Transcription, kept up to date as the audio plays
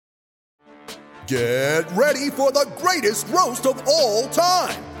Get ready for the greatest roast of all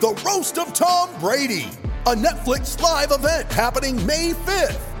time, the Roast of Tom Brady, a Netflix live event happening May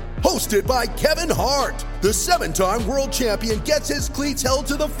 5th. Hosted by Kevin Hart, the 7-time world champion gets his cleats held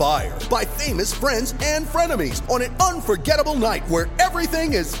to the fire by famous friends and frenemies on an unforgettable night where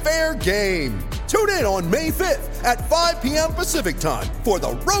everything is fair game. Tune in on May 5th at 5 p.m. Pacific time for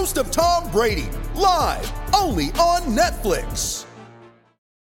the Roast of Tom Brady, live only on Netflix.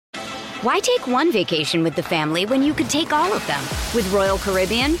 Why take one vacation with the family when you could take all of them? With Royal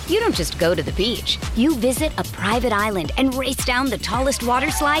Caribbean, you don't just go to the beach. You visit a private island and race down the tallest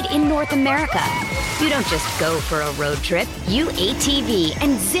water slide in North America. You don't just go for a road trip. You ATV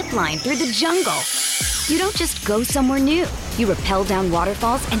and zip line through the jungle. You don't just go somewhere new. You rappel down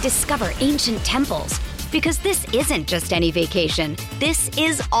waterfalls and discover ancient temples. Because this isn't just any vacation. This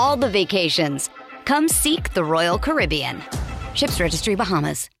is all the vacations. Come seek the Royal Caribbean. Ships Registry,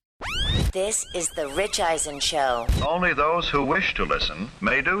 Bahamas. This is the Rich Eisen Show. Only those who wish to listen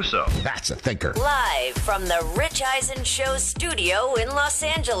may do so. That's a thinker. Live from the Rich Eisen Show studio in Los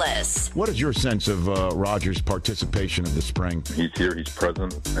Angeles. What is your sense of Roger's participation in the spring? He's here, he's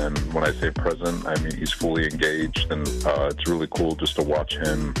present, and when I say present, I mean he's fully engaged, and it's really cool just to watch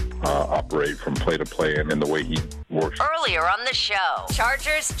him operate from play to play and in the way he works. Earlier on the show,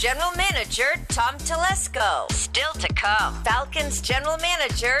 Chargers General Manager Tom Telesco. Still to come, Falcons General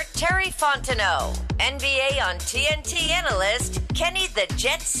Manager Terry Fontenot. NBA on TNT analyst Kenny the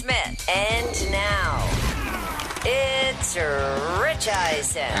Jet Smith. And now, it's Rich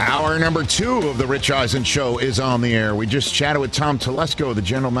Eisen. Hour number 2 of the Rich Eisen Show is on the air. We just chatted with Tom Telesco, the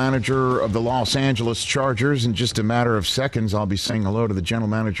general manager of the Los Angeles Chargers. In just a matter of seconds, I'll be saying hello to the general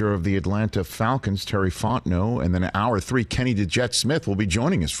manager of the Atlanta Falcons, Terry Fontenot. And then in hour 3, Kenny the Jet Smith will be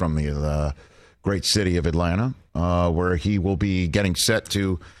joining us from the great city of Atlanta, where he will be getting set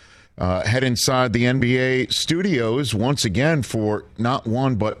to head inside the NBA studios once again for not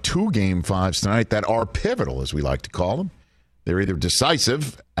one but 2 Game 5s tonight that are pivotal, as we like to call them. They're either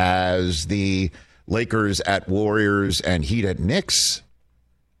decisive, as the Lakers at Warriors and Heat at Knicks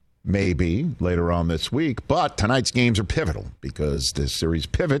maybe later on this week, but tonight's games are pivotal because this series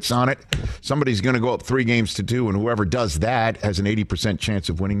pivots on it. Somebody's going to go up 3-2, and whoever does that has an 80% chance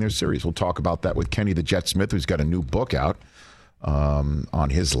of winning their series. We'll talk about that with Kenny the Jet Smith, who's got a new book out on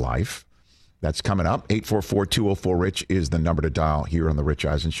his life. That's coming up. 844-204-RICH is the number to dial here on the Rich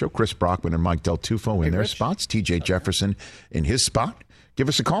Eisen Show. Chris Brockman and Mike Del Tufo in their spots. TJ Jefferson in his spot. Give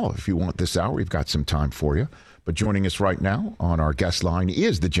us a call if you want this hour. We've got some time for you. But joining us right now on our guest line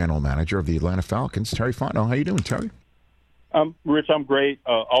is the general manager of the Atlanta Falcons, Terry Fontenot. How you doing, Terry? Rich, I'm great.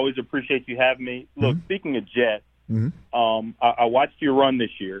 Always appreciate you having me. Look, speaking of Jets, I watched you run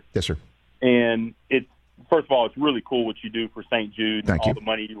this year. Yes, sir. And first of all, it's really cool what you do for St. Jude and all the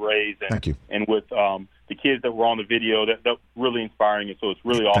money you raise. And, Thank you. And with the kids that were on the video, that's really inspiring. And so it's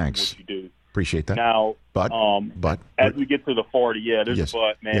really awesome what you do. Appreciate that. Now, but as we get to the 40, there's a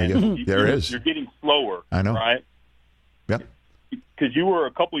but, man. Yeah. There is. You're getting slower. I know. Right? Yep. Because you were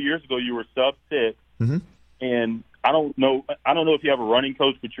a couple of years ago, you were sub-6, and I don't know if you have a running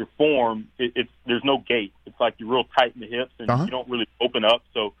coach, but your form, there's no gait. It's like you're real tight in the hips, and you don't really open up.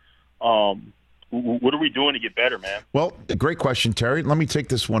 So, what are we doing to get better, man? Well, great question, Terry. Let me take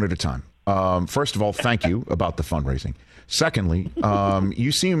this one at a time. First of all, thank you about the fundraising. Secondly,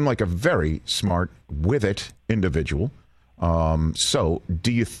 you seem like a very smart, with it individual. So,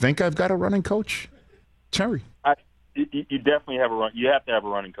 do you think I've got a running coach, Terry? You definitely have you have to have a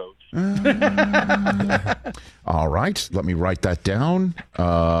running coach. All right, let me write that down.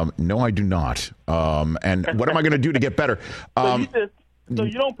 No, I do not. And what am I going to do to get better? So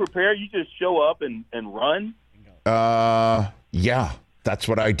you don't prepare; you just show up and run. Yeah, that's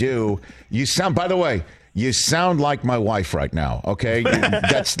what I do. You sound, by the way, you sound like my wife right now, okay?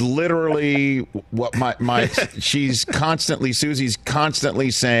 That's literally what Susie's constantly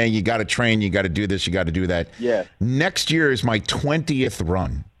saying, you got to train, you got to do this, you got to do that. Yeah. Next year is my 20th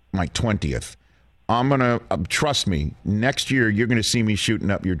run, my 20th. I'm going to, trust me, next year you're going to see me shooting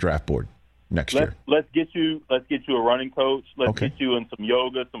up your draft board next year. Let's get you a running coach. Let's get you in some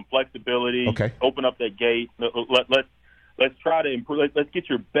yoga, some flexibility. Okay. Open up that gate. Let's try to improve. Let's get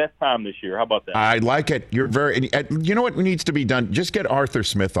your best time this year. How about that? I like it. You're very. You know what needs to be done? Just get Arthur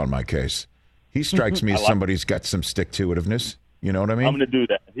Smith on my case. He strikes me as somebody who's got some stick-to-itiveness. You know what I mean? I'm going to do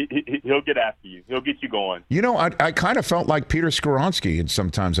that. He'll get after you. He'll get you going. You know, I kind of felt like Peter Skoronsky, and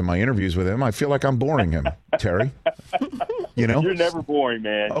sometimes in my interviews with him, I feel like I'm boring him, Terry. You know? You're never boring,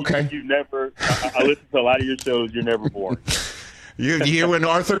 man. Okay. You never. I listen to a lot of your shows. You're never boring. You when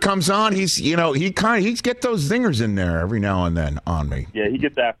Arthur comes on, he get those zingers in there every now and then on me. Yeah, he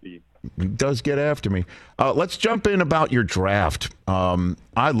gets after you. He does get after me. Let's jump in about your draft.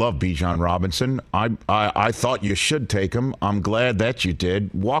 I love Bijan Robinson. I thought you should take him. I'm glad that you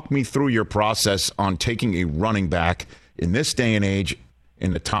did. Walk me through your process on taking a running back in this day and age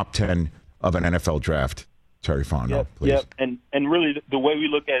in the top 10 of an NFL draft. Terry Fontenot, please. Yep. And really the way we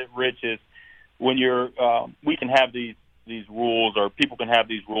look at it, Rich, is when you're we can have these rules, or people can have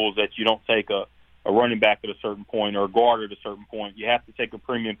these rules that you don't take a running back at a certain point or a guard at a certain point. You have to take a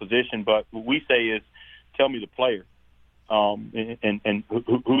premium position. But what we say is, tell me the player, and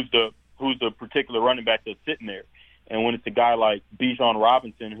who's the particular running back that's sitting there. And when it's a guy like Bijan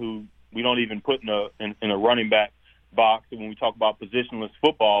Robinson, who we don't even put in a running back box, and when we talk about positionless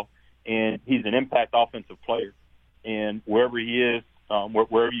football, and he's an impact offensive player, and wherever he is,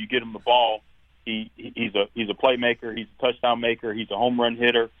 wherever you get him the ball, he's a playmaker, he's a touchdown maker, he's a home run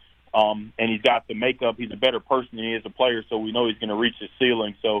hitter. And he's got the makeup. He's a better person than he is a player, so we know he's going to reach his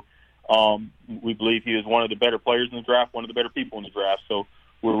ceiling. So we believe he is one of the better players in the draft, one of the better people in the draft. So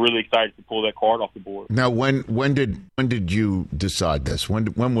we're really excited to pull that card off the board. Now, when did you decide this?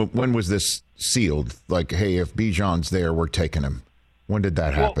 When was this sealed? Like, hey, if Bijan's there, we're taking him. When did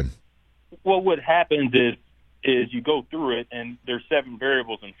that happen? Well, what happens is you go through it, and there's 7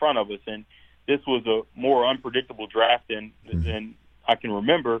 variables in front of us, and this was a more unpredictable draft than I can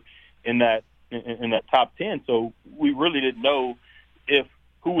remember in that top 10. So we really didn't know if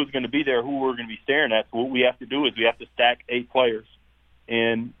who was going to be there, who we were going to be staring at. So what we have to do is we have to stack 8 players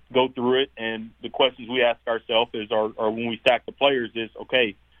and go through it. And the questions we ask ourselves are when we stack the players is,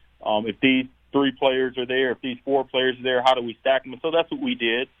 okay, if these 3 players are there, if these 4 players are there, how do we stack them? And so that's what we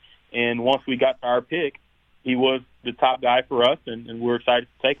did. And once we got to our pick, he was the top guy for us, and we're excited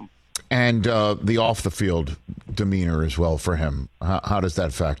to take him. And the off-the-field demeanor as well for him. How does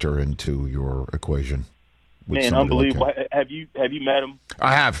that factor into your equation? Man, unbelievable. Have you met him?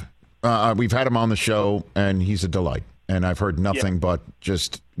 I have. We've had him on the show, and he's a delight. And I've heard nothing but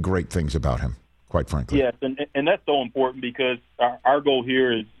just great things about him, quite frankly. Yes, and that's so important because our goal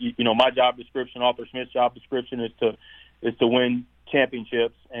here is, my job description, Arthur Smith's job description is to win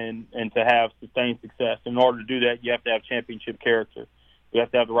championships and to have sustained success. In order to do that, you have to have championship character. We have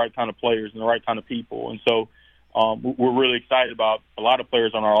to have the right kind of players and the right kind of people. And so we're really excited about a lot of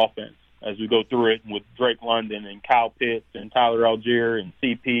players on our offense as we go through it with Drake London and Kyle Pitts and Tyler Algier and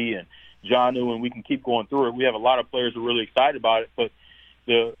CP and Jonnu, and we can keep going through it. We have a lot of players who are really excited about it, but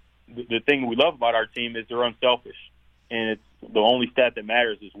the thing we love about our team is they're unselfish. And it's the only stat that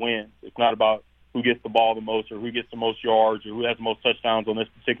matters is wins. It's not about who gets the ball the most or who gets the most yards or who has the most touchdowns on this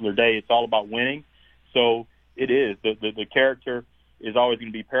particular day. It's all about winning. So it is. The character is always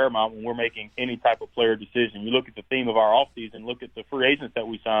going to be paramount when we're making any type of player decision. You look at the theme of our offseason, look at the free agents that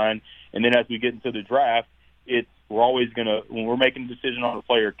we sign, and then as we get into the draft, we're always going to, when we're making a decision on a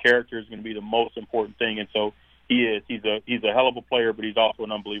player, character is going to be the most important thing. And so he's a hell of a player, but he's also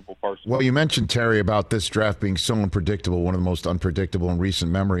an unbelievable person. Well, you mentioned, Terry, about this draft being so unpredictable, one of the most unpredictable in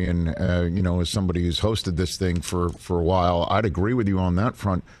recent memory. And, as somebody who's hosted this thing for a while, I'd agree with you on that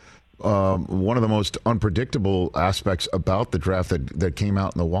front. One of the most unpredictable aspects about the draft that came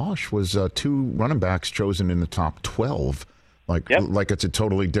out in the wash was 2 running backs chosen in the top 12, like it's a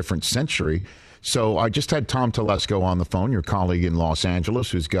totally different century. So I just had Tom Telesco on the phone, your colleague in Los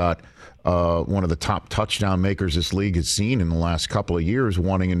Angeles, who's got one of the top touchdown makers this league has seen in the last couple of years,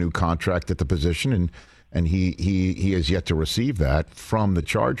 wanting a new contract at the position, and he has yet to receive that from the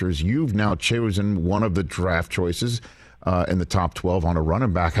Chargers. You've now chosen one of the draft choices in the top 12 on a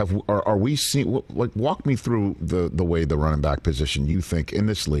running back. Are we seeing? Walk me through the way the running back position you think in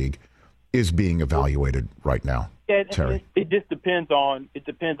this league is being evaluated right now, Terry. It just depends on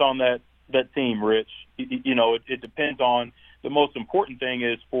that team, Rich. It depends on, the most important thing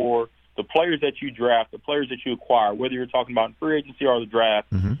is for the players that you draft, the players that you acquire, whether you're talking about free agency or the draft,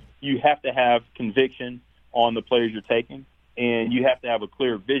 you have to have conviction on the players you're taking, and you have to have a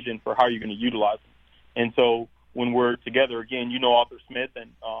clear vision for how you're going to utilize them. And so when we're together, again, Arthur Smith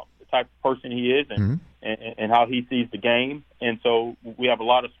and the type of person he is and how he sees the game. And so we have a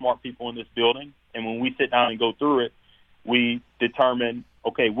lot of smart people in this building. And when we sit down and go through it, we determine,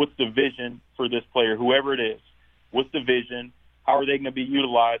 okay, what's the vision for this player, whoever it is? What's the vision? How are they going to be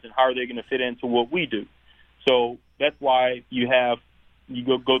utilized, and how are they going to fit into what we do? So that's why you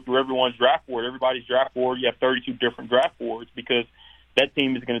go through everyone's draft board, everybody's draft board. You have 32 different draft boards because that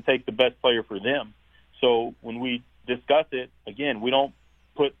team is going to take the best player for them. So when we discuss it, again, we don't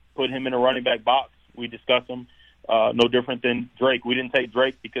put him in a running back box. We discuss him no different than Drake. We didn't take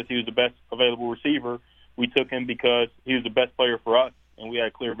Drake because he was the best available receiver. We took him because he was the best player for us, and we had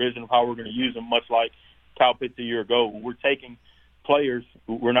a clear vision of how we're going to use him, much like Kyle Pitts a year ago. When we're taking players,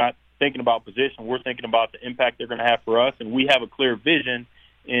 we're not thinking about position. We're thinking about the impact they're going to have for us, and we have a clear vision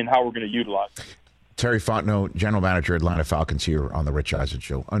in how we're going to utilize them. Terry Fontenot, General Manager, Atlanta Falcons, here on the Rich Eisen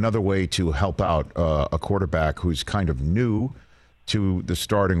Show. Another way to help out a quarterback who's kind of new to the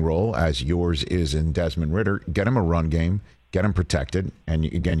starting role, as yours is in Desmond Ridder, get him a run game, get him protected, and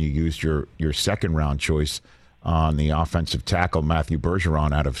again, you used your second-round choice on the offensive tackle, Matthew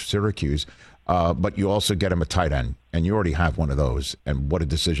Bergeron, out of Syracuse, but you also get him a tight end, and you already have one of those, and what a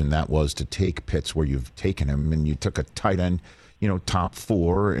decision that was to take Pitts where you've taken him, and you took a tight end, top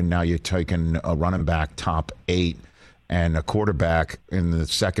 4, and now you're taking a running back top 8 and a quarterback in the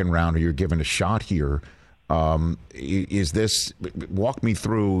second round, or you're given a shot here. Is this, walk me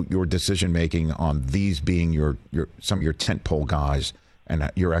through your decision making on these being some of your tentpole guys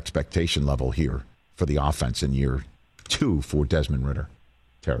and your expectation level here for the offense in year 2 for Desmond Ridder.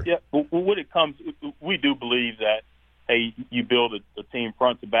 Terry. Yeah, well, when it comes, we do believe that, hey, you build a team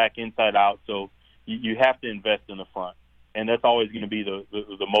front to back, inside out, so you have to invest in the front. And that's always going to be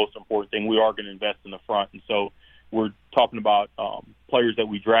the most important thing. We are going to invest in the front. And so we're talking about players that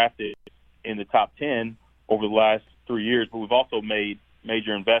we drafted in the top 10 over the last 3 years, but we've also made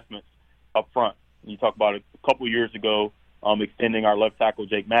major investments up front. You talk about a couple of years ago, extending our left tackle,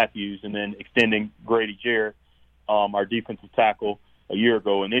 Jake Matthews, and then extending Grady Jarrett, our defensive tackle, a year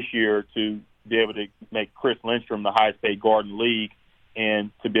ago. And this year to be able to make Chris Lindstrom the highest paid guard in the league,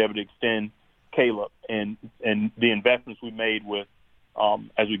 and to be able to extend Caleb, and the investments we made with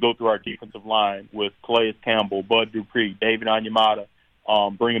as we go through our defensive line with Calais Campbell, Bud Dupree, David Onyemata,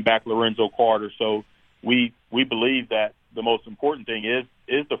 bringing back Lorenzo Carter. So we believe that the most important thing is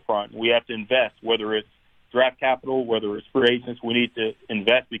the front. We have to invest, whether it's draft capital, whether it's free agents. We need to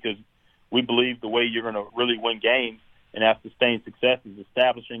invest because we believe the way you're going to really win games and have sustained success is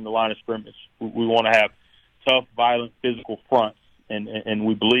establishing the line of scrimmage. We want to have tough, violent, physical fronts, and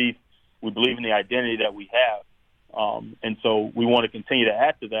we believe in the identity that we have. And so we want to continue to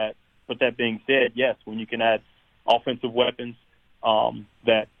add to that. But that being said, yes, when you can add offensive weapons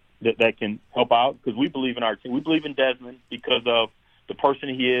that can help out, because we believe in our team. We believe in Desmond because of the person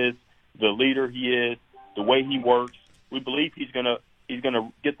he is, the leader he is, the way he works. We believe he's gonna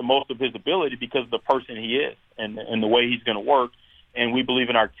get the most of his ability because of the person he is and the way he's going to work. And we believe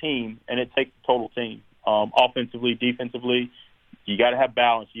in our team, and it takes the total team, offensively, defensively. You got to have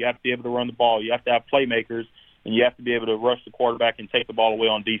balance. You have to be able to run the ball. You have to have playmakers, and you have to be able to rush the quarterback and take the ball away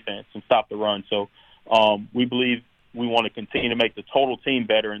on defense and stop the run. So we believe we want to continue to make the total team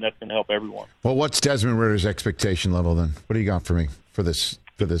better, and that's going to help everyone. Well, what's Desmond Ridder's expectation level then? What do you got for me for this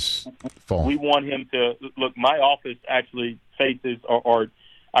fall? We want him to look. My office actually faces, or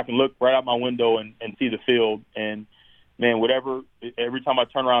I can look right out my window and see the field. And man, every time I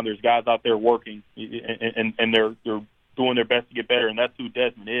turn around, there's guys out there working, and they're doing their best to get better, and that's who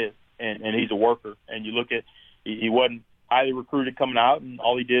Desmond is. And he's a worker. And you look at, he wasn't highly recruited coming out, and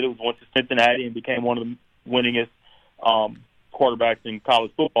all he did was went to Cincinnati and became one of the winningest quarterbacks in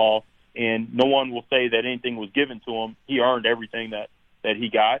college football. And no one will say that anything was given to him. He earned everything that he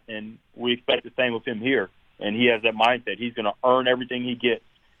got, and we expect the same of him here. And he has that mindset. He's going to earn everything he gets.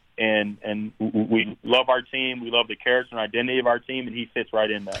 And we love our team. We love the character and identity of our team, and he fits right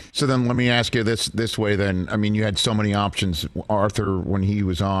in that. So then let me ask you this way then. I mean, you had so many options. Arthur, when he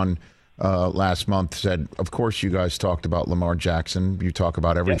was on last month, said, of course you guys talked about Lamar Jackson. You talk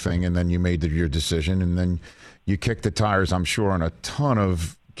about everything, and then you made your decision, and then you kicked the tires, I'm sure, on a ton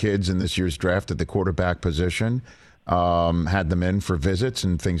of kids in this year's draft at the quarterback position, had them in for visits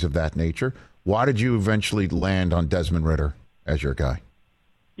and things of that nature. Why did you eventually land on Desmond Ridder as your guy?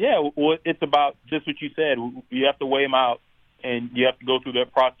 Yeah, well, it's about just what you said. You have to weigh them out, and you have to go through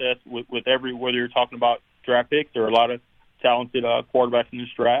that process with whether you're talking about draft picks. There are a lot of talented quarterbacks in this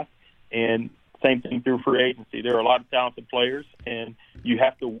draft, and same thing through free agency. There are a lot of talented players, and you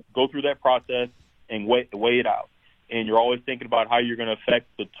have to go through that process and weigh it out. And you're always thinking about how you're going to affect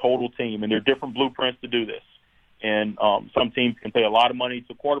the total team, and there are different blueprints to do this. And some teams can pay a lot of money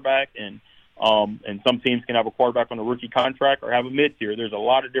to quarterback, and some teams can have a quarterback on a rookie contract or have a mid-tier. There's a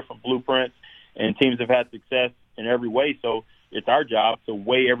lot of different blueprints, and teams have had success in every way. So it's our job to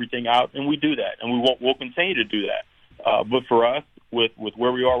weigh everything out, and we do that, and we'll continue to do that. But for us, with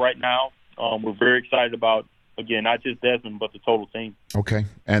where we are right now, we're very excited about, again, not just Desmond, but the total team. Okay.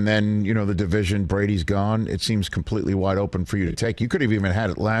 And then, the division, Brady's gone. It seems completely wide open for you to take. You could have even had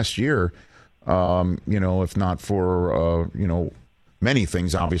it last year, if not for, many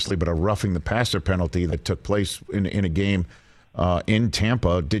things, obviously, but a roughing the passer penalty that took place in a game in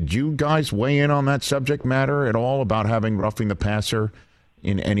Tampa. Did you guys weigh in on that subject matter at all about having roughing the passer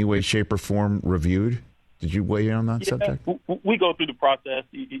in any way, shape, or form reviewed? Did you weigh in on that subject? We go through the process.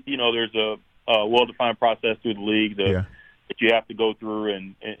 There's a well-defined process through the league that you have to go through,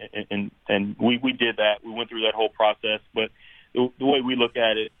 and we did that. We went through that whole process. But the way we look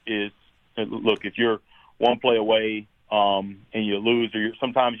at it is, look, if you're one play away and you lose, or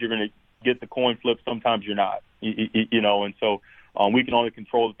sometimes you're going to get the coin flip, sometimes you're not. And so we can only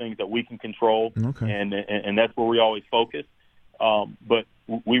control the things that we can control, and that's where we always focus. But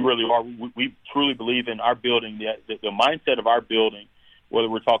we really are. We truly believe in our building, the mindset of our building, whether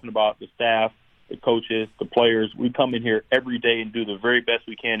we're talking about the staff, the coaches, the players. We come in here every day and do the very best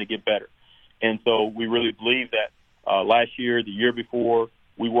we can to get better. And so we really believe that last year, the year before,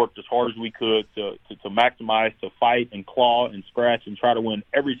 we worked as hard as we could to maximize, to fight and claw and scratch and try to win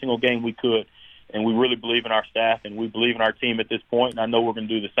every single game we could. And we really believe in our staff, and we believe in our team at this point. And I know we're going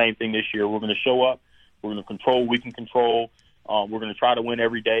to do the same thing this year. We're going to show up. We're going to control what we can control. We're going to try to win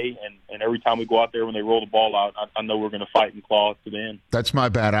every day, and every time we go out there when they roll the ball out, I know we're going to fight and claw to the end. That's my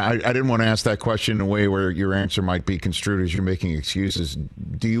bad. I didn't want to ask that question in a way where your answer might be construed as you're making excuses.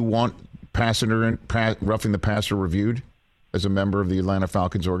 Do you want roughing the passer reviewed as a member of the Atlanta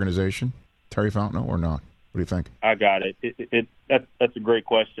Falcons organization, Terry Fontenot, or not? What do you think? I got it. That's a great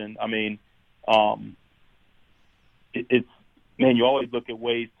question. I mean, it's. Man, you always look at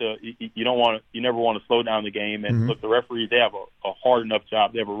ways to. You never want to slow down the game. And look, the referees, they have a hard enough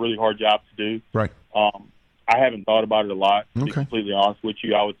job. They have a really hard job to do. Right. I haven't thought about it a lot. To be completely honest with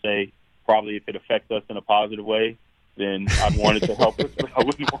you, I would say probably if it affects us in a positive way, then I'd want it to help us. But I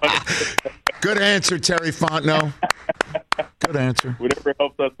wouldn't want it. Good answer, Terry Fontenot. Good answer. Whatever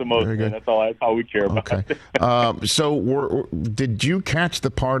helps us the most, man. That's all we care about. Okay. So, did you catch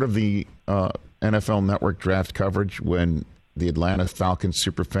the part of the NFL Network draft coverage when the Atlanta Falcons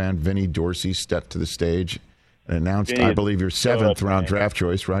superfan Vinny Dorsey stepped to the stage and announced, I believe, your seventh-round draft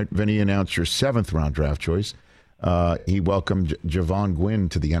choice, right? Vinny announced your seventh-round draft choice. He welcomed Javon Gwynn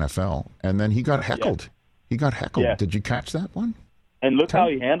to the NFL, and then he got heckled. He got heckled. Yeah. Did you catch that one? And look how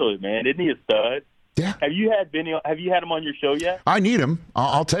he handled it, man. Isn't he a stud? Yeah. Have you had Vinny? Have you had him on your show yet? I need him.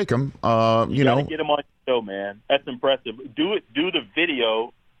 I'll take him. You gotta get him on your show, man. That's impressive. Do the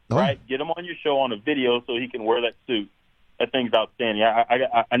video, right? Get him on your show on a video so he can wear that suit. That thing's outstanding.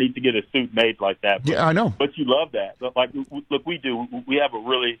 I need to get a suit made like that. But, yeah, I know. But you love that. Like, look, we do. We have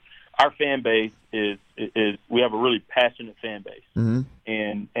our fan base is we have a really passionate fan base,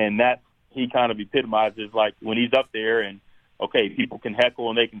 and that he kind of epitomizes, like when he's up there and okay, people can heckle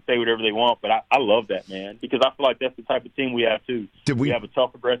and they can say whatever they want, but I love that, man, because I feel like that's the type of team we have too. We have a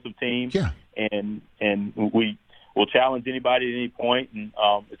tough, aggressive team, and we'll challenge anybody at any point, and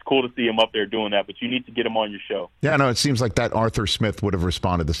it's cool to see him up there doing that, but you need to get him on your show. Yeah, no, it seems like that Arthur Smith would have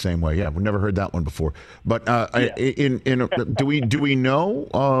responded the same way. Yeah, we've never heard that one before. But do we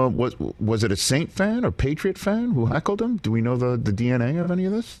know, was it a Saint fan or Patriot fan who heckled him? Do we know the DNA of any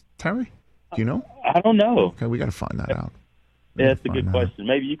of this, Terry? Do you know? I don't know. Okay, we got to find that out. Yeah, that's a good question.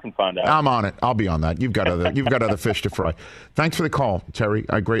 Maybe you can find out. I'm on it. I'll be on that. You've got other fish to fry. Thanks for the call, Terry.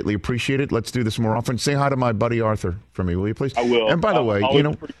 I greatly appreciate it. Let's do this more often. Say hi to my buddy Arthur for me, will you please? I will. And by the way,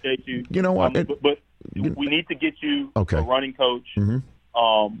 appreciate you. You know what? But we need to get you a running coach.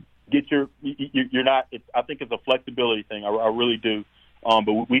 Get you're not. I think it's a flexibility thing. I really do.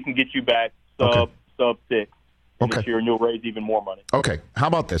 But we can get you back sub 6. This year, and you'll raise even more money. Okay. How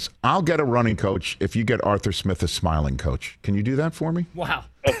about this? I'll get a running coach if you get Arthur Smith a smiling coach. Can you do that for me? Wow.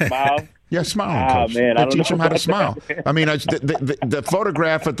 A smile? Yeah, smiling coach. Man, I teach him how to smile. I mean, the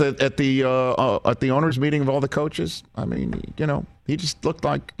photograph at the owners' meeting of all the coaches. I mean, he just looked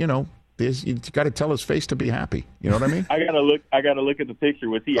like you got to tell his face to be happy. You know what I mean? I gotta look at the picture.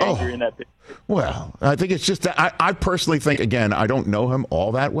 Was he angry in that picture? Well, I think it's just that I personally think, again, I don't know him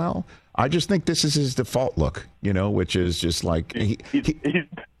all that well. I just think this is his default look, which is just like he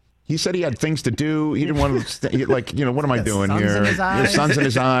said he had things to do. He didn't want to what am I doing here? The sun's in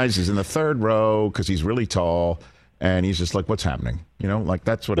his eyes. He's in the third row because he's really tall, and he's just like, what's happening? Like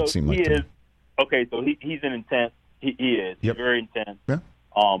that's what it seemed like. To me. Okay, so he's an intense. He is. Yep. He's very intense. Yeah.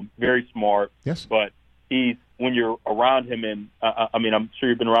 Very smart. Yes. But when you're around him, and I mean, I'm sure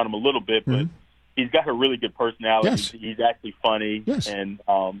you've been around him a little bit, but he's got a really good personality. Yes. He's actually funny. Yes. And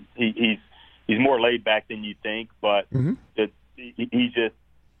he's more laid back than you think, but he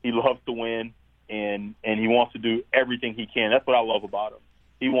loves to win, and he wants to do everything he can. That's what I love about him.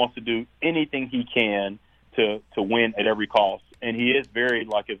 He wants to do anything he can to win at every cost. And he is very,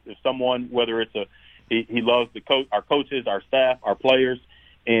 like, if someone, whether it's he loves our coaches, our staff, our players,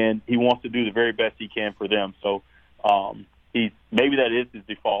 and he wants to do the very best he can for them. So maybe that is his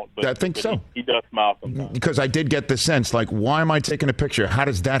default. But I think so. He does smile sometimes. Because I did get the sense, like, why am I taking a picture? How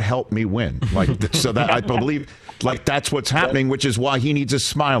does that help me win? Like, so that I believe, like, that's what's happening, which is why he needs a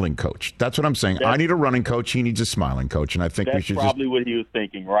smiling coach. That's what I'm saying. I need a running coach. He needs a smiling coach, and I think we should. That's probably what he was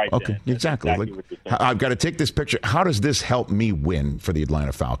thinking, right? Okay, exactly. Like, I've got to take this picture. How does this help me win for the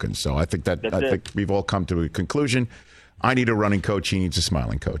Atlanta Falcons? So I think think we've all come to a conclusion. I need a running coach. He needs a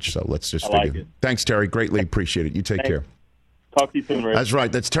smiling coach. So let's just figure. Thanks, Terry. Greatly appreciate it. You take care. Talk to you soon, Rich. That's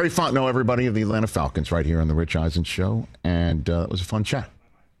right. That's Terry Fontenot, everybody, of the Atlanta Falcons, right here on the Rich Eisen Show. And it was a fun chat.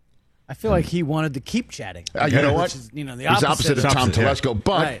 I feel like he wanted to keep chatting. You know what? Which is, the opposite of Tom Telesco. Yeah.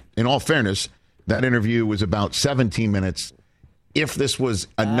 But in all fairness, that interview was about 17 minutes. If this was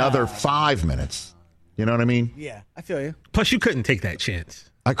another 5 minutes, you know what I mean? Yeah, I feel you. Plus, you couldn't take that chance.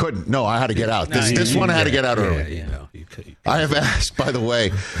 I couldn't. No, I had to get out. This one had to get out early. Yeah, you could. I have asked, by the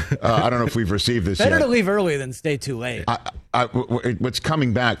way, I don't know if we've received this Better yet. to leave early than stay too late. What's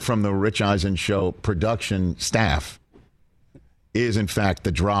coming back from the Rich Eisen Show production staff is, in fact,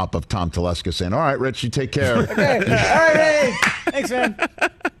 the drop of Tom Telesco saying, all right, Rich, you take care. Okay. All right, hey. Thanks, man.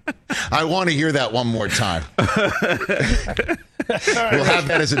 I want to hear that one more time. We'll have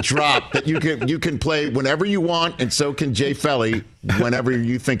that as a drop that you can play whenever you want, and so can Jay Felly whenever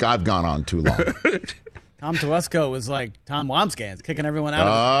you think I've gone on too long. Tom Telesco was like Tom Wamsgans, kicking everyone out.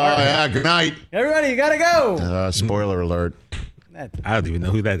 Oh, yeah, good night. Everybody, you got to go. Spoiler alert. I don't even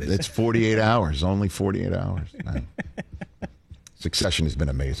know who that is. It's 48 hours, only 48 hours. Succession has been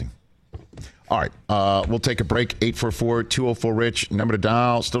amazing. All right, we'll take a break. 844-204-RICH, number to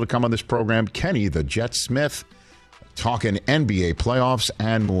dial. Still to come on this program, Kenny the Jet Smith, talking NBA playoffs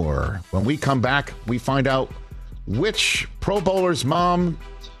and more. When we come back, we find out which Pro Bowler's mom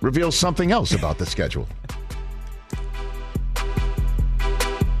reveals something else about the schedule.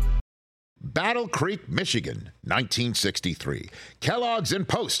 Battle Creek, Michigan, 1963. Kellogg's and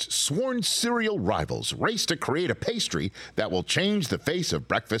Post, sworn cereal rivals, race to create a pastry that will change the face of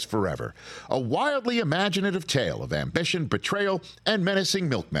breakfast forever. A wildly imaginative tale of ambition, betrayal, and menacing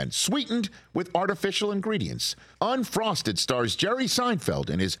milkmen, sweetened with artificial ingredients. Unfrosted stars Jerry Seinfeld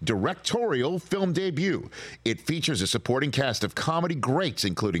in his directorial film debut. It features a supporting cast of comedy greats,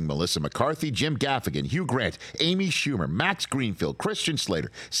 including Melissa McCarthy, Jim Gaffigan, Hugh Grant, Amy Schumer, Max Greenfield, Christian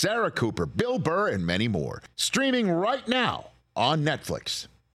Slater, Sarah Cooper, Bill Burr, and many more. Streaming right now on Netflix.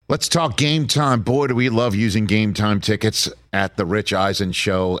 Let's talk Game Time. Boy, do we love using Game Time tickets at the Rich Eisen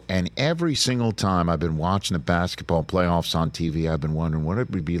Show. And every single time I've been watching the basketball playoffs on TV, I've been wondering what it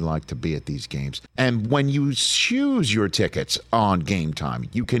would be like to be at these games. And when you choose your tickets on Game Time,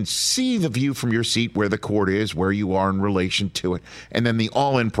 you can see the view from your seat where the court is, where you are in relation to it. And then the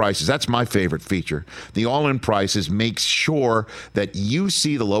all-in prices. That's my favorite feature. The all-in prices makes sure that you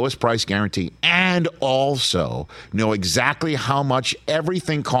see the lowest price guarantee and also know exactly how much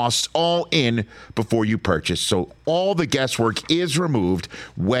everything costs all in before you purchase. So all the guesswork is removed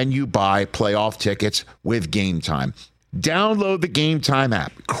when you buy playoff tickets with Game Time. Download the Game Time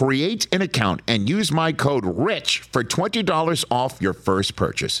app, create an account, and use my code RICH for $20 off your first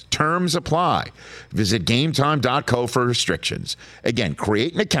purchase. Terms apply. Visit GameTime.co for restrictions. Again,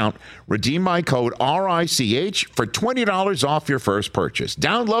 create an account, redeem my code RICH for $20 off your first purchase.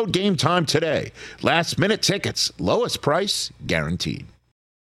 Download Game Time today. Last minute tickets, lowest price guaranteed.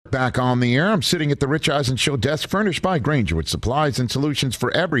 Back on the air, I'm sitting at the Rich Eisen Show desk furnished by Grainger with supplies and solutions for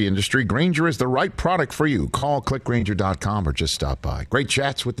every industry. Grainger is the right product for you. Call clickgrainger.com or just stop by. Great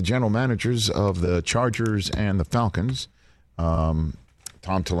chats with the general managers of the Chargers and the Falcons, Tom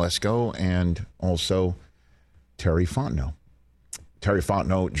Telesco and also Terry Fontenot. Terry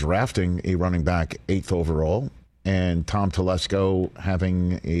Fontenot drafting a running back 8th overall, and Tom Telesco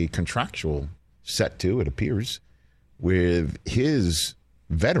having a contractual set to, it appears, with his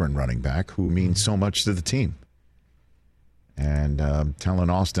veteran running back who means so much to the team. And telling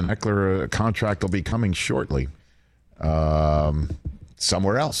Austin Eckler a contract will be coming shortly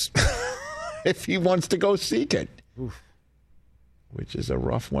somewhere else if he wants to go seek it. Oof. Which is a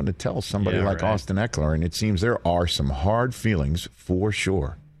rough one to tell somebody like Austin Eckler. And it seems there are some hard feelings for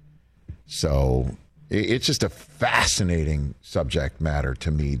sure. So it's just a fascinating subject matter to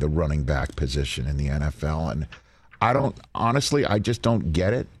me, the running back position in the NFL. And I just don't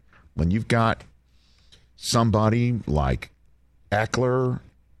get it. When you've got somebody like Eckler,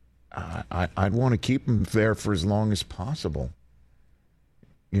 I'd want to keep him there for as long as possible.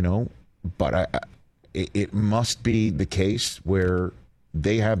 You know, but it must be the case where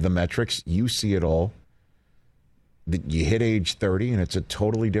they have the metrics. You see it all. That you hit age 30 and it's a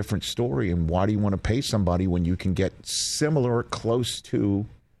totally different story. And why do you want to pay somebody when you can get similar, close to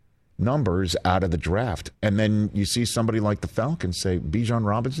numbers out of the draft. And then you see somebody like the Falcons say, Bijan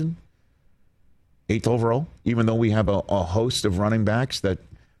Robinson, 8th overall, even though we have a host of running backs that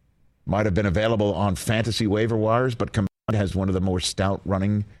might have been available on fantasy waiver wires, but combined has one of the more stout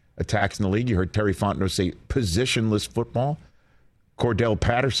running attacks in the league. You heard Terry Fontenot say positionless football. Cordell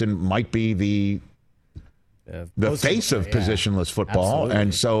Patterson might be the face of positionless football. Absolutely.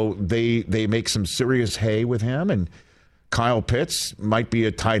 And so they make some serious hay with him. And Kyle Pitts might be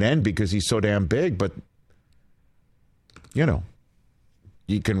a tight end because he's so damn big, but, you know,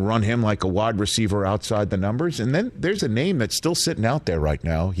 you can run him like a wide receiver outside the numbers. And then there's a name that's still sitting out there right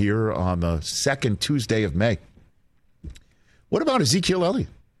now here on the second Tuesday of May. What about Ezekiel Elliott?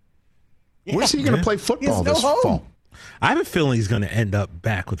 Yeah, where's he going to play football this fall? I have a feeling he's going to end up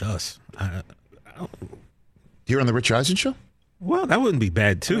back with us. Here on the Rich Eisen Show? Well, that wouldn't be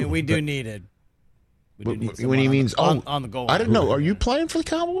bad, too. I mean, we do need it. When he means on the goal line. I didn't know. Are you playing for the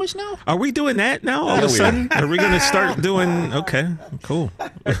Cowboys now? Are we doing that now all of a sudden? Are we going to start doing? Okay, cool.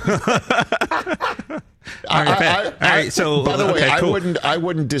 All right. So by the way, cool. I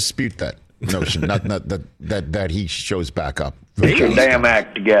wouldn't dispute that notion. not that he shows back up. Get your damn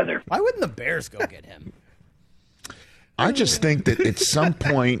act together. Why wouldn't the Bears go get him? I just think that at some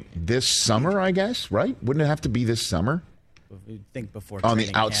point this summer, I guess, right? Wouldn't it have to be this summer? Think before on the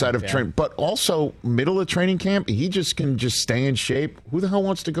outside of training, but also middle of training camp, he can stay in shape. Who the hell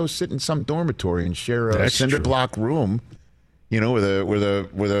wants to go sit in some dormitory and share a cinder block room, with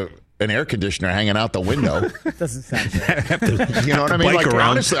an air conditioner hanging out the window? Doesn't sound good. You know what I mean? Like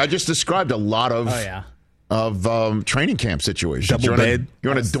honestly, I just described a lot of training camp situations. Double bed.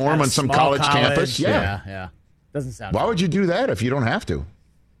 You're in a dorm on some college campus. Yeah. Doesn't sound. Why would you do that if you don't have to?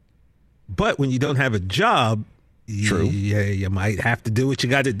 But when you don't have a job. True. Yeah, you might have to do what you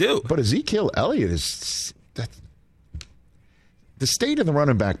got to do. But Ezekiel Elliott is the state of the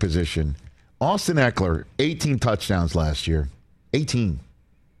running back position. Austin Eckler, 18 touchdowns last year. 18.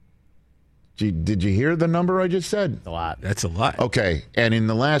 Did you hear the number I just said? A lot. That's a lot. Okay. And in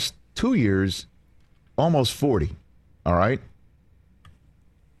the last 2 years, almost 40. All right.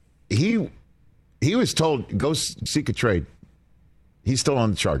 He was told, go seek a trade. He's still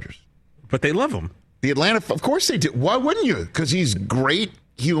on the Chargers. But they love him. The Atlanta, of course they do. Why wouldn't you? Because he's great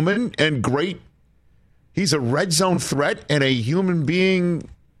human and great. He's a red zone threat and a human being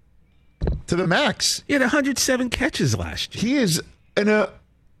to the max. He had 107 catches last year. He is an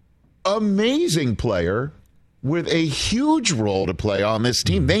amazing player with a huge role to play on this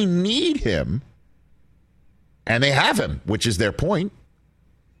team. They need him, and they have him, which is their point.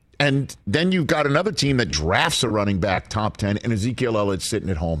 And then you've got another team that drafts a running back top 10, and Ezekiel Elliott sitting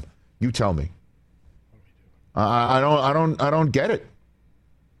at home. You tell me. I don't get it.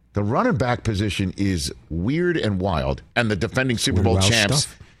 The running back position is weird and wild, and the defending Super Bowl champs,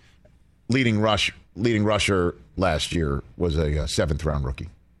 leading rusher last year was a 7th round rookie.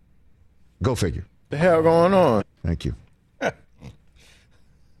 Go figure. The hell going on? Thank you.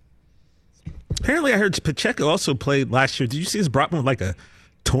 Apparently, I heard Pacheco also played last year. Did you see his brought with like a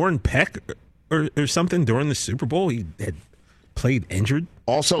torn pec or something during the Super Bowl? He had played injured.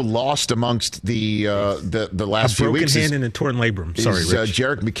 Also lost amongst the last few weeks. A broken hand and a torn labrum. Sorry, Rich.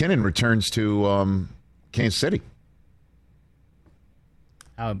 Jerick McKinnon returns to Kansas City.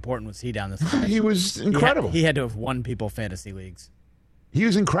 How important was he down this line? He was incredible. He had to have won people fantasy leagues. He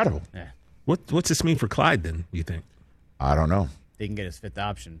was incredible. Yeah. What's this mean for Clyde then, you think? I don't know. He can get his 5th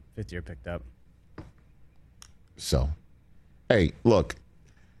option, 5th year picked up. So, hey, look.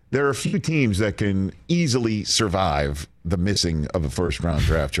 There are a few teams that can easily survive the missing of a first-round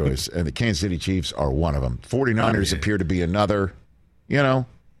draft choice, and the Kansas City Chiefs are one of them. 49ers appear to be another,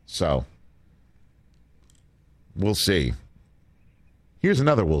 so we'll see. Here's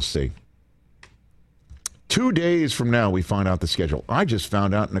another we'll see. 2 days from now, we find out the schedule. I just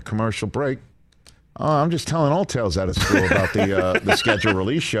found out in a commercial break. I'm just telling all tales out of school about the schedule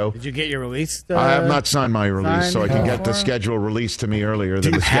release show. Did you get your release? I have not signed my release, so I can get the schedule released to me earlier. Do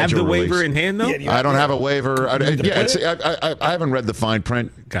you have the waiver in hand, though? Yeah, I don't have a waiver. I haven't read the fine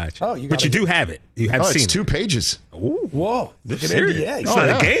print. Gotcha. But you do have it. You have seen it. It's 2 pages. Ooh. Whoa. It's serious. It's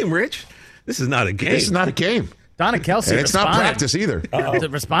not a game, Rich. This is not a game. This is not a game. Donna Kelsey and it's not practice either.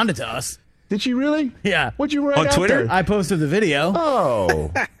 Responded to us. Did she really? Yeah. What'd you write on out Twitter? there? I posted the video.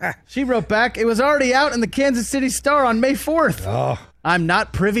 Oh. She wrote back, it was already out in the Kansas City Star on May 4th. Oh. I'm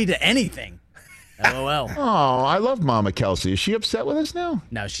not privy to anything. LOL. Oh, I love Mama Kelsey. Is she upset with us now?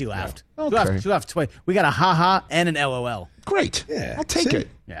 No, she laughed. Okay. She laughed twice. We got a ha-ha and an LOL. Great. Yeah. I'll take it.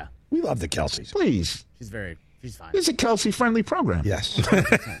 Yeah. We love the Kelseys. Please. She's fine. It's a Kelsey-friendly program. Yes.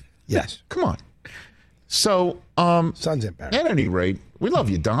 Yes. Come on. So, Son's embarrassed. at any rate, we love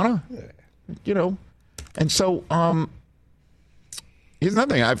you, Donna. You know, and so here's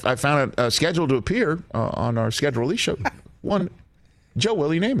another thing. I found a schedule to appear on our schedule release show. One, Joe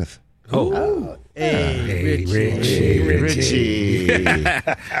Willie Namath. Hey, Richie.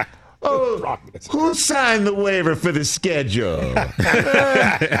 Oh, who signed the waiver for the schedule?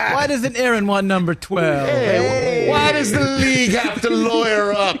 Why doesn't Aaron want number 12? Hey, why does the league have to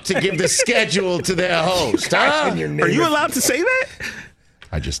lawyer up to give the schedule to their host? Huh? Are you allowed to say that?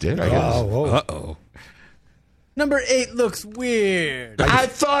 I just did, I guess. Uh-oh. Number 8 looks weird. I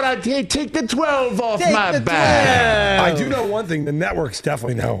thought I'd take the 12 off Take my the back. 12. I do know one thing. The networks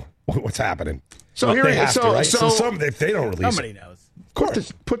definitely know what's happening. So here they it have is. to, right? So if they don't release Somebody it. knows. Of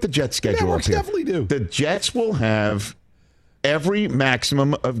course. Put the Jets schedule up Networks here. definitely do. The Jets will have every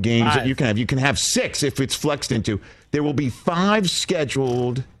maximum of games that you can have. You can have 6 if it's flexed into. There will be 5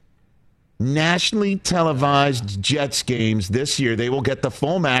 scheduled nationally televised Jets games this year. They will get the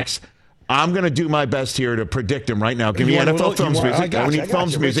full max. I'm going to do my best here to predict them right now. Give me NFL Films music. I need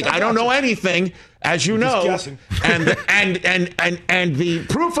Films music. I don't know anything, as you know. And the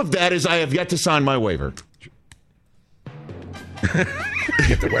proof of that is I have yet to sign my waiver.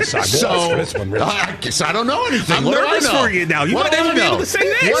 Get the West Side Boys for this one, really. I guess I don't know anything. I'm What do I nervous know? for you now. You What might do I never be know? able to say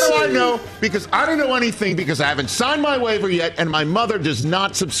this. What do I know? Because I don't know anything because I haven't signed my waiver yet, and my mother does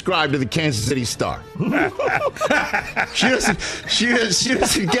not subscribe to the Kansas City Star. She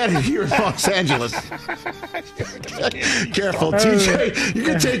doesn't get it here in Los Angeles. Careful, TJ. You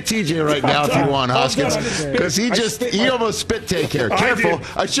can take TJ right now if you want, Hoskins, because he almost spit take here. Careful.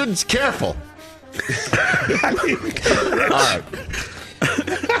 I shouldn't. Careful. All right.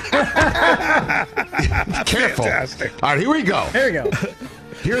 Careful. Fantastic. All right, here we go. Here we go.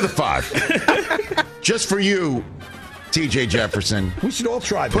 Here are the 5. Just for you, TJ Jefferson. We should all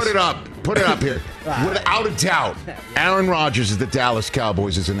try this. Put it up. Put it up here. Without a doubt, Aaron Rodgers' the Dallas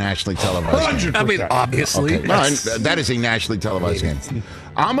Cowboys is a nationally televised game. 100%. I mean, obviously. Okay. No, that is a nationally televised game.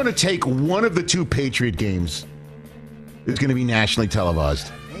 I'm going to take one of the 2 Patriot games. It's going to be nationally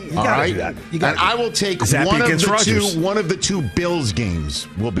televised. All right, do that. And I will take one of the two Bills games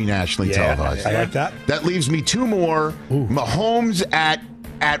will be nationally televised. I like that. That leaves me 2 more. Ooh. Mahomes at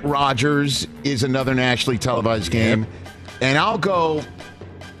Rodgers is another nationally televised game, and I'll go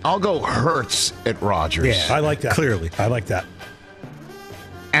Hurts at Rodgers. Yeah, I like that. Clearly, I like that.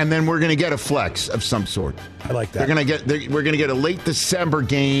 And then we're going to get a flex of some sort. I like that. We're going to get a late December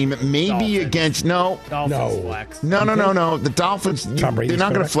game, maybe Dolphins. against Dolphins flex. No. The Dolphins, Tom Brady's they're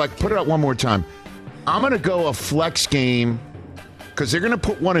not going to quarterback? flex. Put it up one more time. I'm going to go a flex game because they're going to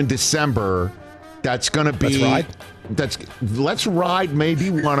put one in December. That's going to be. Let's Ride may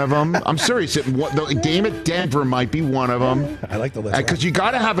be one of them. I'm serious. The game at Denver might be one of them. I like the Let's Ride. Because you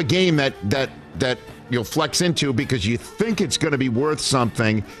got to have a game that you'll flex into because you think it's going to be worth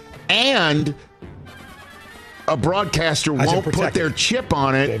something, and a broadcaster won't put their chip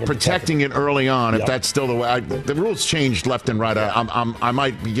on it, protecting it early on. If that's still the way, the rules changed left and right. I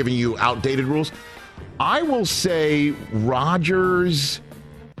might be giving you outdated rules. I will say Rodgers.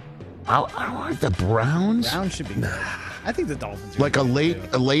 I like the Browns. Browns should be good. I think the Dolphins are Like a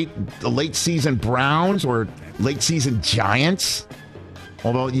late season Browns or late season Giants.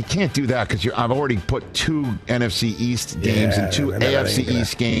 Although you can't do that because I've already put 2 NFC East games and 2 AFC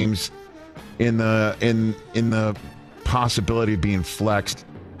East games in the possibility of being flexed.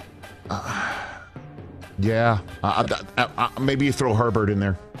 Maybe you throw Herbert in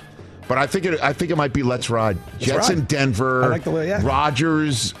there, but I think it might be Let's Ride. Jets in Denver. I like the way,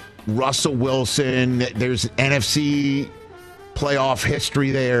 Rodgers, Russell Wilson. There's NFC playoff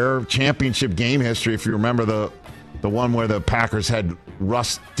history there, championship game history. If you remember the one where the Packers had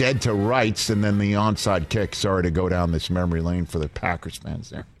Russ dead to rights and then the onside kick. Sorry to go down this memory lane for the Packers fans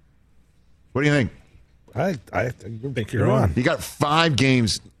there. What do you think? I think you're on. You got 5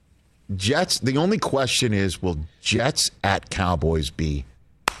 games. Jets, the only question is, will Jets at Cowboys be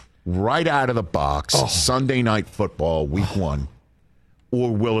right out of the box Sunday Night Football week 1,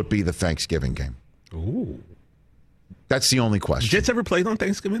 or will it be the Thanksgiving game? Ooh. That's the only question. Jets ever played on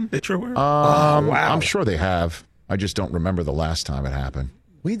Thanksgiving that you're aware of? Wow. I'm sure they have. I just don't remember the last time it happened.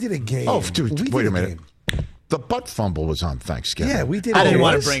 We did a game. Oh, dude, wait a minute. The butt fumble was on Thanksgiving. Yeah, we did. I didn't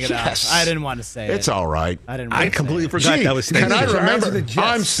want to bring it Yes. up. I didn't want to say it. It's all right. I completely forgot that was Can I Thanksgiving. remember?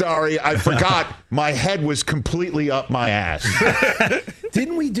 I'm sorry. I forgot. My head was completely up my ass.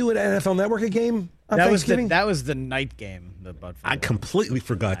 Didn't we do an NFL Network a game on Thanksgiving? That was the night game. The Bud. I completely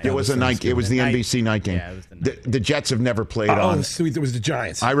forgot. It was a night. It was the NBC night game. Yeah, it was the night The Jets have never played Oh, on. so it was the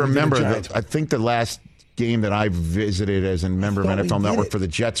Giants. I remember. We did the Giants. I think the last game that I visited as a member of NFL Network for the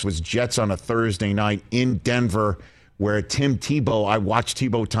Jets was Jets on a Thursday night in Denver, where Tim Tebow, I watched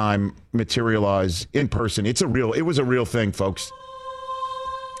Tebow time materialize in person. It was a real thing, folks.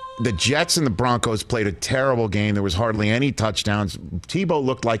 The Jets and the Broncos played a terrible game. There was hardly any touchdowns. Tebow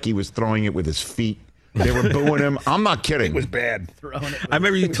looked like he was throwing it with his feet. They were booing him. I'm not kidding. It was bad. I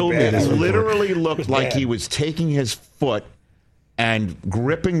remember you told me this. It literally looked like he was taking his foot and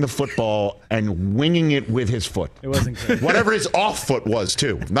gripping the football and winging it with his foot. It wasn't good. Whatever his off foot was,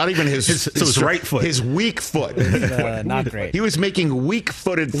 too. Not even his right foot. His weak foot. Not great. He was making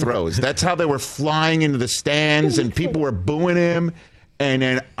weak-footed throws. That's how they were flying into the stands, and people were booing him. And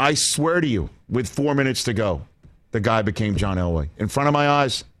then I swear to you, with 4 minutes to go, the guy became John Elway. In front of my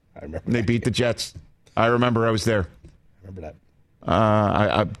eyes, I remember. They beat the Jets. I remember I was there. I remember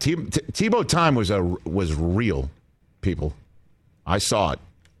that. Tebow time was real, people. I saw it.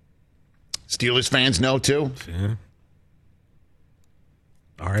 Steelers fans know, too. Yeah.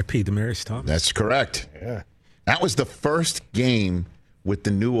 R.I.P. Demaryius Thomas. That's correct. Yeah. That was the first game with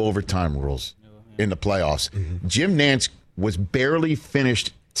the new overtime rules in the playoffs. Mm-hmm. Jim Nantz was barely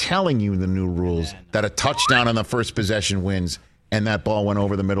finished telling you the new rules that a touchdown on the first possession wins, and that ball went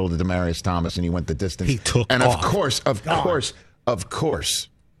over the middle to Demaryius Thomas, and he went the distance. He took and off. Of course,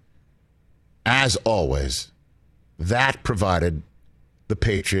 as always, that provided the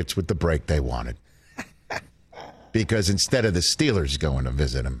Patriots with the break they wanted. Because instead of the Steelers going to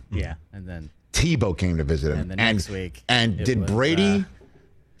visit him, and then Tebow came to visit him. And the next week, and did Brady?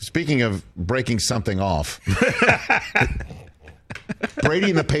 Speaking of breaking something off, Brady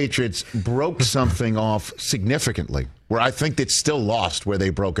and the Patriots broke something off significantly, where I think it's still lost where they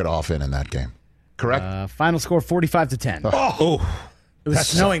broke it off in that game. Correct? Final score 45-10. Oh. It was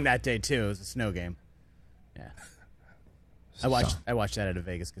snowing that day, too. It was a snow game. Yeah. I watched that at a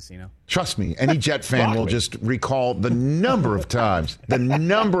Vegas casino. Trust me, any Jet fan will just recall the number of times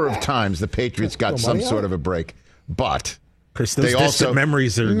the Patriots got some sort of a break. But Chris, those distant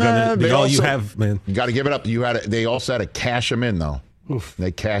memories are going to be all you have, man. You got to give it up. They also had to cash them in, though. Oof.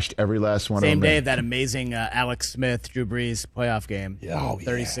 They cashed every last one of them. Same day, that amazing Alex Smith, Drew Brees playoff game.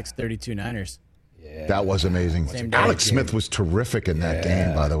 36-32 Niners. Yeah. That was amazing. Alex Smith was terrific in that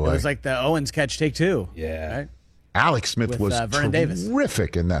game, by the way. It was like the Owens catch, take two. Yeah. Right? Alex Smith was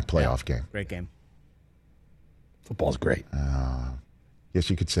terrific in that playoff game. Great game. Football's great. Yes,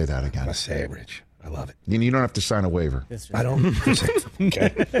 you could say that again. I say it, Rich. I love it. You don't have to sign a waiver. I don't.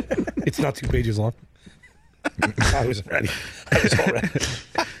 Okay. It's not 2 pages long. I was all ready.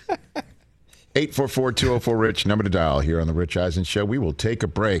 844-204-RICH, number to dial here on the Rich Eisen Show. We will take a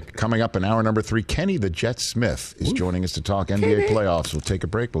break. Coming up in hour number 3, Kenny the Jet Smith is joining us to talk NBA playoffs. We'll take a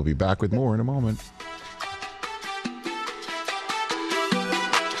break. We'll be back with more in a moment.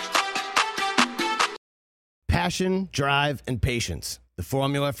 Passion, drive, and patience. The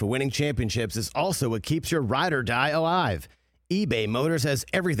formula for winning championships is also what keeps your ride or die alive. eBay Motors has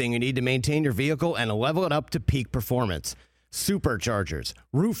everything you need to maintain your vehicle and level it up to peak performance. Superchargers,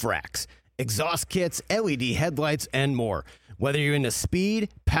 roof racks, exhaust kits, LED headlights, and more. Whether you're into speed,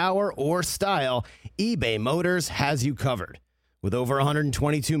 power, or style, eBay Motors has you covered. With over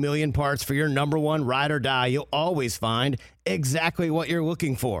 122 million parts for your number one ride or die, you'll always find exactly what you're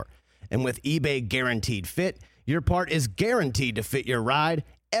looking for. And with eBay Guaranteed Fit, your part is guaranteed to fit your ride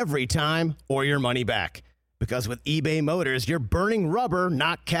every time or your money back. Because with eBay Motors, you're burning rubber,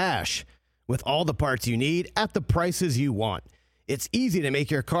 not cash. With all the parts you need at the prices you want. It's easy to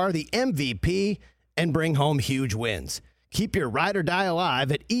make your car the MVP and bring home huge wins. Keep your ride or die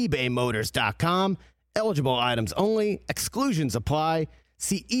alive at ebaymotors.com. Eligible items only. Exclusions apply.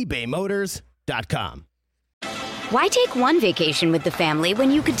 See ebaymotors.com. Why take one vacation with the family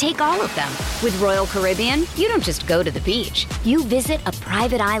when you could take all of them? With Royal Caribbean, you don't just go to the beach. You visit a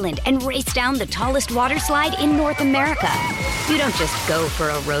private island and race down the tallest water slide in North America. You don't just go for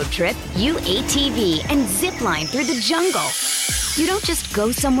a road trip. You ATV and zip line through the jungle. You don't just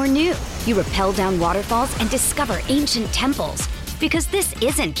go somewhere new. You rappel down waterfalls and discover ancient temples. Because this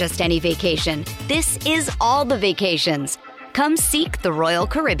isn't just any vacation. This is all the vacations. Come seek the Royal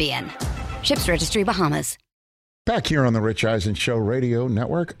Caribbean. Ships Registry, Bahamas. Back here on the Rich Eisen Show Radio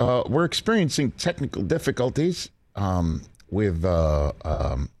Network, we're experiencing technical difficulties with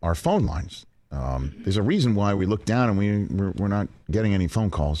our phone lines. There's a reason why we look down and we're not getting any phone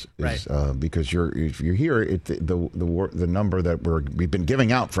calls. Because if you're here, the number that we've been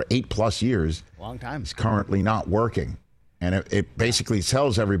giving out for 8+ years, long time, is currently not working, and it basically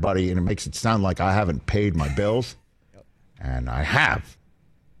tells everybody, and it makes it sound like I haven't paid my bills, and I have.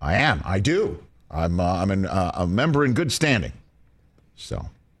 I do. I'm a member in good standing. So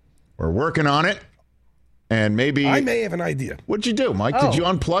we're working on it. And maybe I may have an idea. What'd you do, Mike? Did you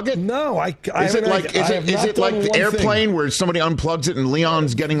unplug it? No, Is it like the airplane where somebody unplugs it and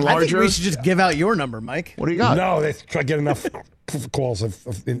Leon's getting larger? I think we should just give out your number, Mike. What do you got? No, I get enough calls.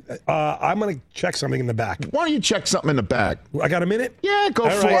 I'm going to check something in the back. Why don't you check something in the back? I got a minute? Yeah, go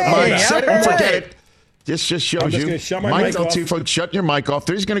for right. it, Mike. Hey, Set it and forget it. This just shows you. Shut my Mike mic Del off. Tufo, shut your mic off.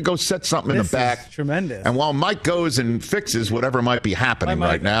 He's going to go set something in the back. Is tremendous. And while Mike goes and fixes whatever might be happening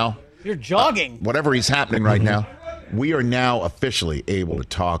right now, you're jogging. Whatever is happening right now, we are now officially able to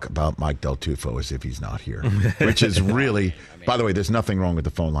talk about Mike Del Tufo as if he's not here, which is really. By the way, there's nothing wrong with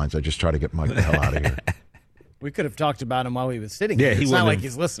the phone lines. I just try to get Mike the hell out of here. We could have talked about him while he was sitting Yeah, here. It's not like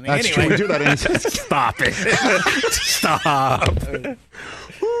he's listening That's anyway. true. We do that anytime. Stop it. Stop.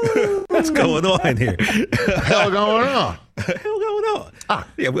 What's going on here? Hell going on?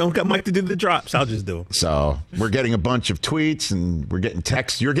 Yeah, we don't got Mike to do the drops. I'll just do them. So we're getting a bunch of tweets and we're getting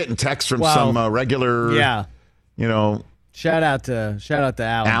texts. You're getting texts from some regular, Shout out to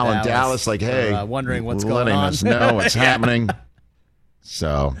Alan Dallas, like, hey, for, wondering what's going letting on. us know what's happening.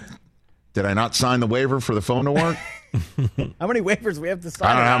 So, did I not sign the waiver for the phone to work? How many waivers we have to sign?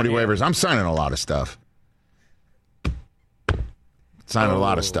 I don't know how many waivers. I'm signing a lot of stuff. Signing a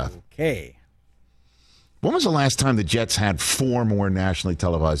lot of stuff. Okay. When was the last time the Jets had 4 more nationally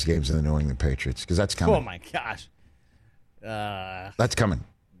televised games than the New England Patriots? Because that's coming. Oh my gosh. That's coming.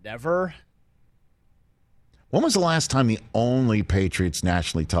 Never. When was the last time the only Patriots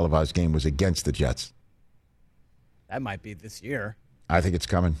nationally televised game was against the Jets? That might be this year. I think it's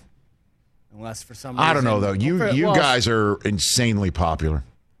coming. Unless for some reason. I don't know, though. You guys are insanely popular.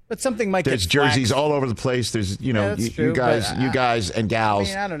 But something might There's get jerseys flagged. all over the place. There's, you true, guys and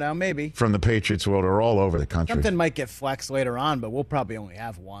gals I don't know, maybe. from the Patriots world are all over the country. Something might get flexed later on, but we'll probably only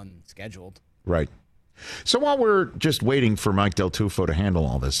have one scheduled. Right. So while we're just waiting for Mike Del Tufo to handle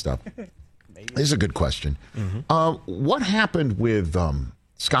all this stuff, this is a good question. What happened with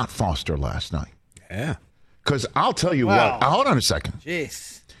Scott Foster last night? Yeah. Because I'll tell you what. Hold on a second.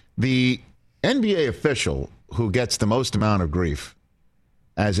 Jeez. The NBA official who gets the most amount of grief,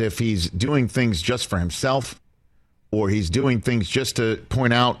 as if he's doing things just for himself, or he's doing things just to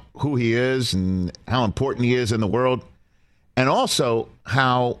point out who he is and how important he is in the world, and also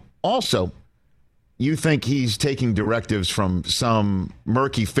how you think he's taking directives from some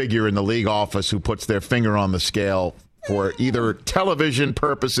murky figure in the league office who puts their finger on the scale for either television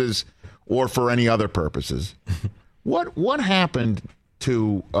purposes or for any other purposes. What happened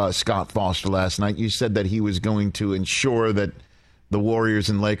to Scott Foster last night? You said that he was going to ensure that the Warriors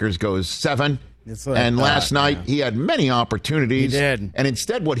and Lakers goes 7. And last night he had many opportunities. He did. And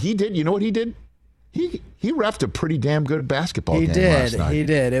instead what he did, you know what he did? He reffed a pretty damn good basketball game last night. He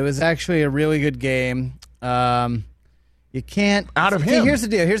did. It was actually a really good game. You can't... Out of him. Here's the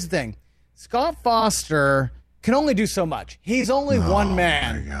deal. Here's the thing. Scott Foster can only do so much. He's only one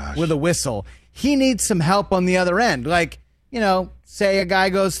man with a whistle. He needs some help on the other end. Like, say a guy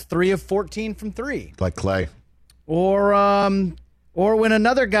goes 3 of 14 from 3. Like Clay. Or when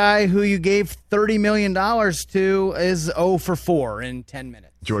another guy who you gave $30 million to is 0 for 4 in 10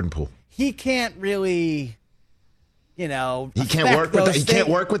 minutes. Jordan Poole. He can't really, he can't work with that. He can't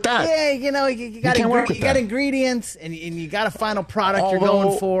work with that. Yeah, you got ingredients and you got a final product you're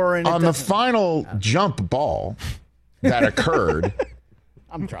going for. And on the final jump ball that occurred,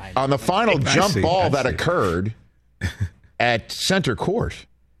 I'm trying. On the final jump ball that occurred at center court,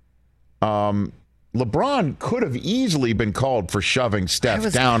 LeBron could have easily been called for shoving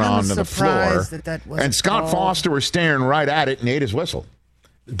Steph down onto the floor. And Scott Foster was staring right at it and ate his whistle.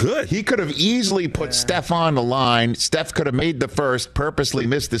 Good. He could have easily put Steph on the line. Steph could have made the first, purposely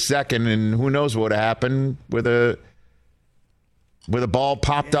missed the second, and who knows what would happen with a ball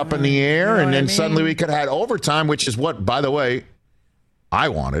popped up in the air, and then suddenly we could have had overtime, which is what, by the way, I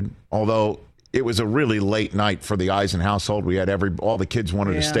wanted. Although it was a really late night for the Eisen household. We had all the kids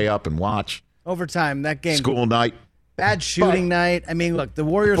wanted to stay up and watch. Overtime, that game. School night. Bad shooting night. I mean, look, the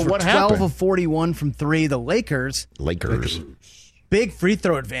Warriors were 12 of 41 from 3. The Lakers. Big free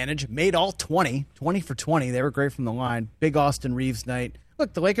throw advantage. Made all 20 for 20. They were great from the line. Big Austin Reeves night.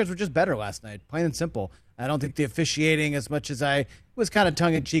 Look, the Lakers were just better last night. Plain and simple. I don't think the officiating, as much as I was kind of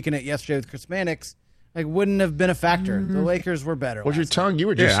tongue-in-cheek in it yesterday with Chris Mannix, wouldn't have been a factor. The Lakers were better. Was your tongue? You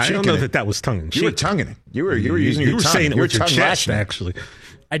were just I don't know that was tongue-in-cheek. You were tonguing it. You were using your tongue. You were saying it with your tongue chest, lashing. actually.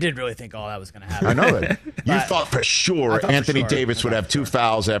 I did really think all that was going to happen. I know that. You thought for sure Anthony Davis would have 2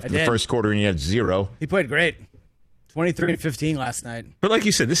 fouls after the first quarter, and he had 0. He played great. 23 and 15 last night. But like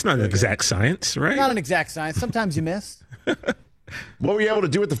you said, this is not an exact science, right? Not an exact science. Sometimes you miss. What were you able to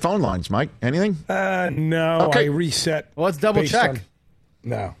do with the phone lines, Mike? Anything? No. Okay. I reset. Well, let's double check.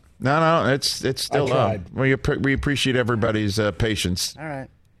 No. No, it's still up. We appreciate everybody's patience. All right.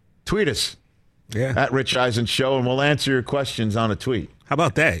 Tweet us. Yeah. At Rich Eisen Show, and we'll answer your questions on a tweet. How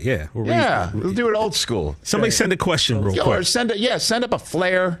about that? Yeah. We'll do it old school. Somebody send a question real quick. Or send up a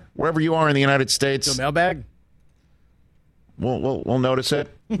flare wherever you are in the United States. So mailbag. We'll notice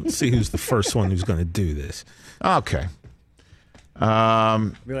it. Let's see who's the first one who's going to do this. Okay. Be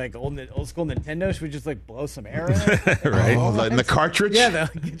like old school Nintendo. Should we just like blow some air in it? Right. In the cartridge? Yeah.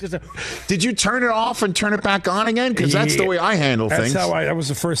 Did you turn it off and turn it back on again? Because that's the way I handle things. That was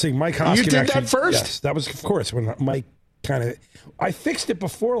the first thing. Mike Hoskin You did that first? Yes, that was, of course, when Mike I fixed it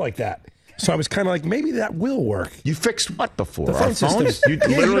before like that. So I was kind of like, maybe that will work. You fixed what before? The phone system. You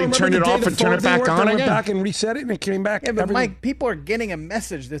literally turned it off and turned it back on again? I went back and reset it, and it came back. Yeah, but Mike, people are getting a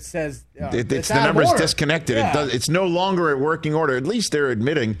message that says the number is disconnected. Yeah. It's no longer at working order. At least they're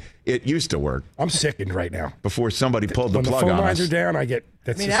admitting it used to work. I'm sickened right now. Before somebody pulled the plug on us. When the phone lines are down, I get...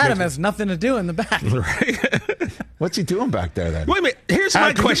 Adam has nothing to do in the back. Right. What's he doing back there then? Wait a minute. Here's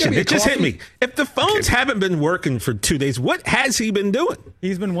my question. It just hit me. If the phones haven't been working for 2 days, what has he been doing?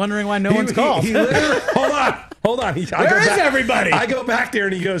 He's been wondering why no one's called. Hold on. Where is everybody? I go back there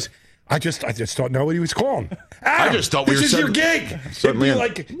and he goes, I just thought nobody was calling. I just thought this is your gig. Certainly.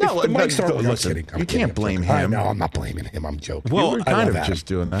 No, listen, you can't blame him. No, I'm not blaming him. I'm joking. Well, you were kind of just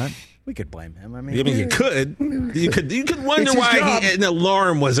doing that. We could blame him. You could. You could wonder why an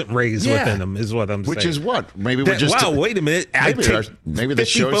alarm wasn't raised within him. Is what I'm saying. Which is what? Maybe we're just. Wow, wait a minute. Maybe the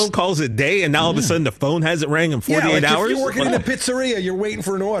 50 phone calls a day, and now all of a sudden the phone hasn't rang in 48 hours. If you're working in a pizzeria, you're waiting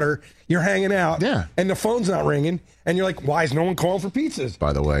for an order, you're hanging out, and the phone's not ringing, and you're like, why is no one calling for pizzas?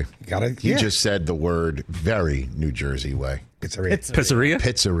 By the way, you just said the word very New Jersey way. Pizzeria.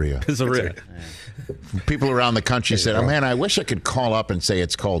 People around the country said, "Oh man, I wish I could call up and say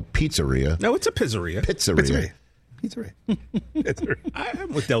it's called pizzeria." No, it's a pizzeria. Pizzeria.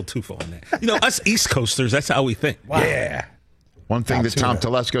 I'm with Del Tufo on that. Us East Coasters, that's how we think. Wow. Yeah. One thing that Tom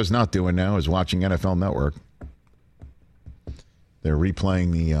Telesco's not doing now is watching NFL Network. They're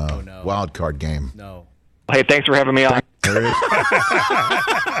replaying the wild card game. No. Hey, thanks for having me on. There it is.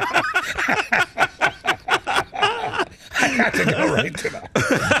 I had to go right to that.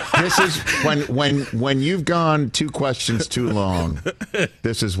 This is when you've gone 2 questions too long.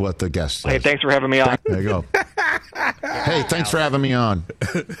 This is what the guest says. Hey, thanks for having me on. There you go. Hey, thanks for having me on.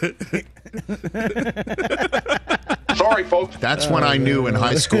 Sorry, folks. That's when I knew in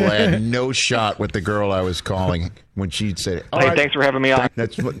high school I had no shot with the girl I was calling when she'd say, "Hey, thanks for having me on."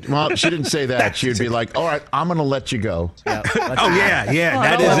 Well, she didn't say that. She'd be like, "All right, I'm going to let you go." Yeah.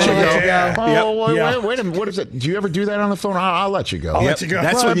 That is it. Wait a minute. What is it? Do you ever do that on the phone? I'll let you go. I'll let you go.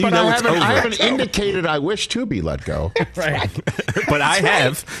 That's when you know it's over. I haven't indicated I wish to be let go. Right. But I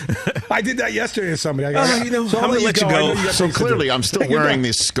have. I did that yesterday to somebody. I go, I'm going to let you go. So clearly I'm still wearing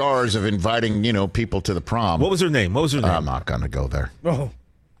these scars of inviting, people to the prom. What was her name? I'm not going to go there. Oh.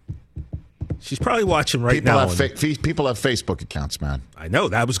 She's probably watching right now. People have Facebook accounts, man. I know.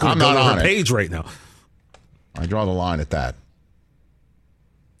 That was going to go on her page right now. I draw the line at that.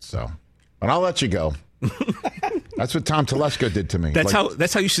 So, but I'll let you go. That's what Tom Telesco did to me. That's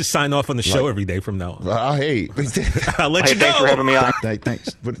how you should sign off on the show every day from now on. I'll let you go. Thanks for having me on.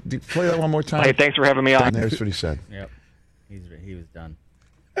 Thanks. Play that one more time. Hey, thanks for having me on. That's what he said. Yep. He was done.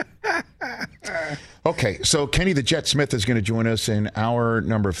 Okay, so Kenny the Jet Smith is going to join us in hour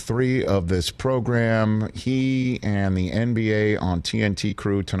number 3 of this program. He and the NBA on TNT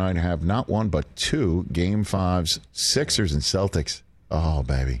crew tonight have not 1 but 2 Game 5s, Sixers and Celtics. Oh,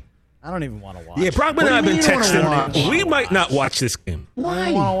 baby. I don't even want to watch. Yeah, Brockman and I have been texting. We might not watch this game. Why? I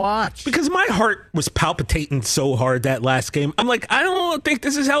don't want to watch. Because my heart was palpitating so hard that last game. I'm like, I don't think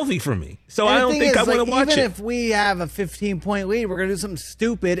this is healthy for me. So I don't think I want to watch it. Even if we have a 15-point lead, we're going to do something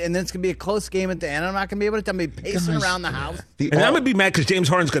stupid, and then it's going to be a close game at the end. I'm not going to be able to be pacing around the house. And I'm going to be mad because James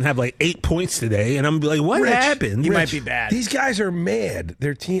Harden's going to have like 8 points today, and I'm going to be like, what happened? He might be bad. These guys are mad.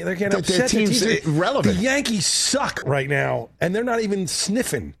 They're getting upset. Their team's irrelevant. The Yankees suck right now, and they're not even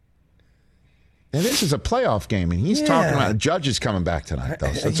sniffing. And this is a playoff game, and he's talking about Judge is coming back tonight,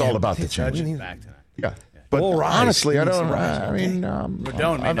 though. So it's all about the change. Judge is back tonight. Yeah. But honestly, I don't.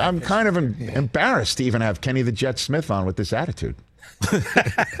 I'm kind of embarrassed to even have Kenny the Jet Smith on with this attitude. My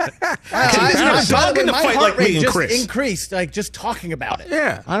heart rate just increased, like just talking about it.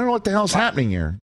 Yeah, I don't know what the hell's happening here.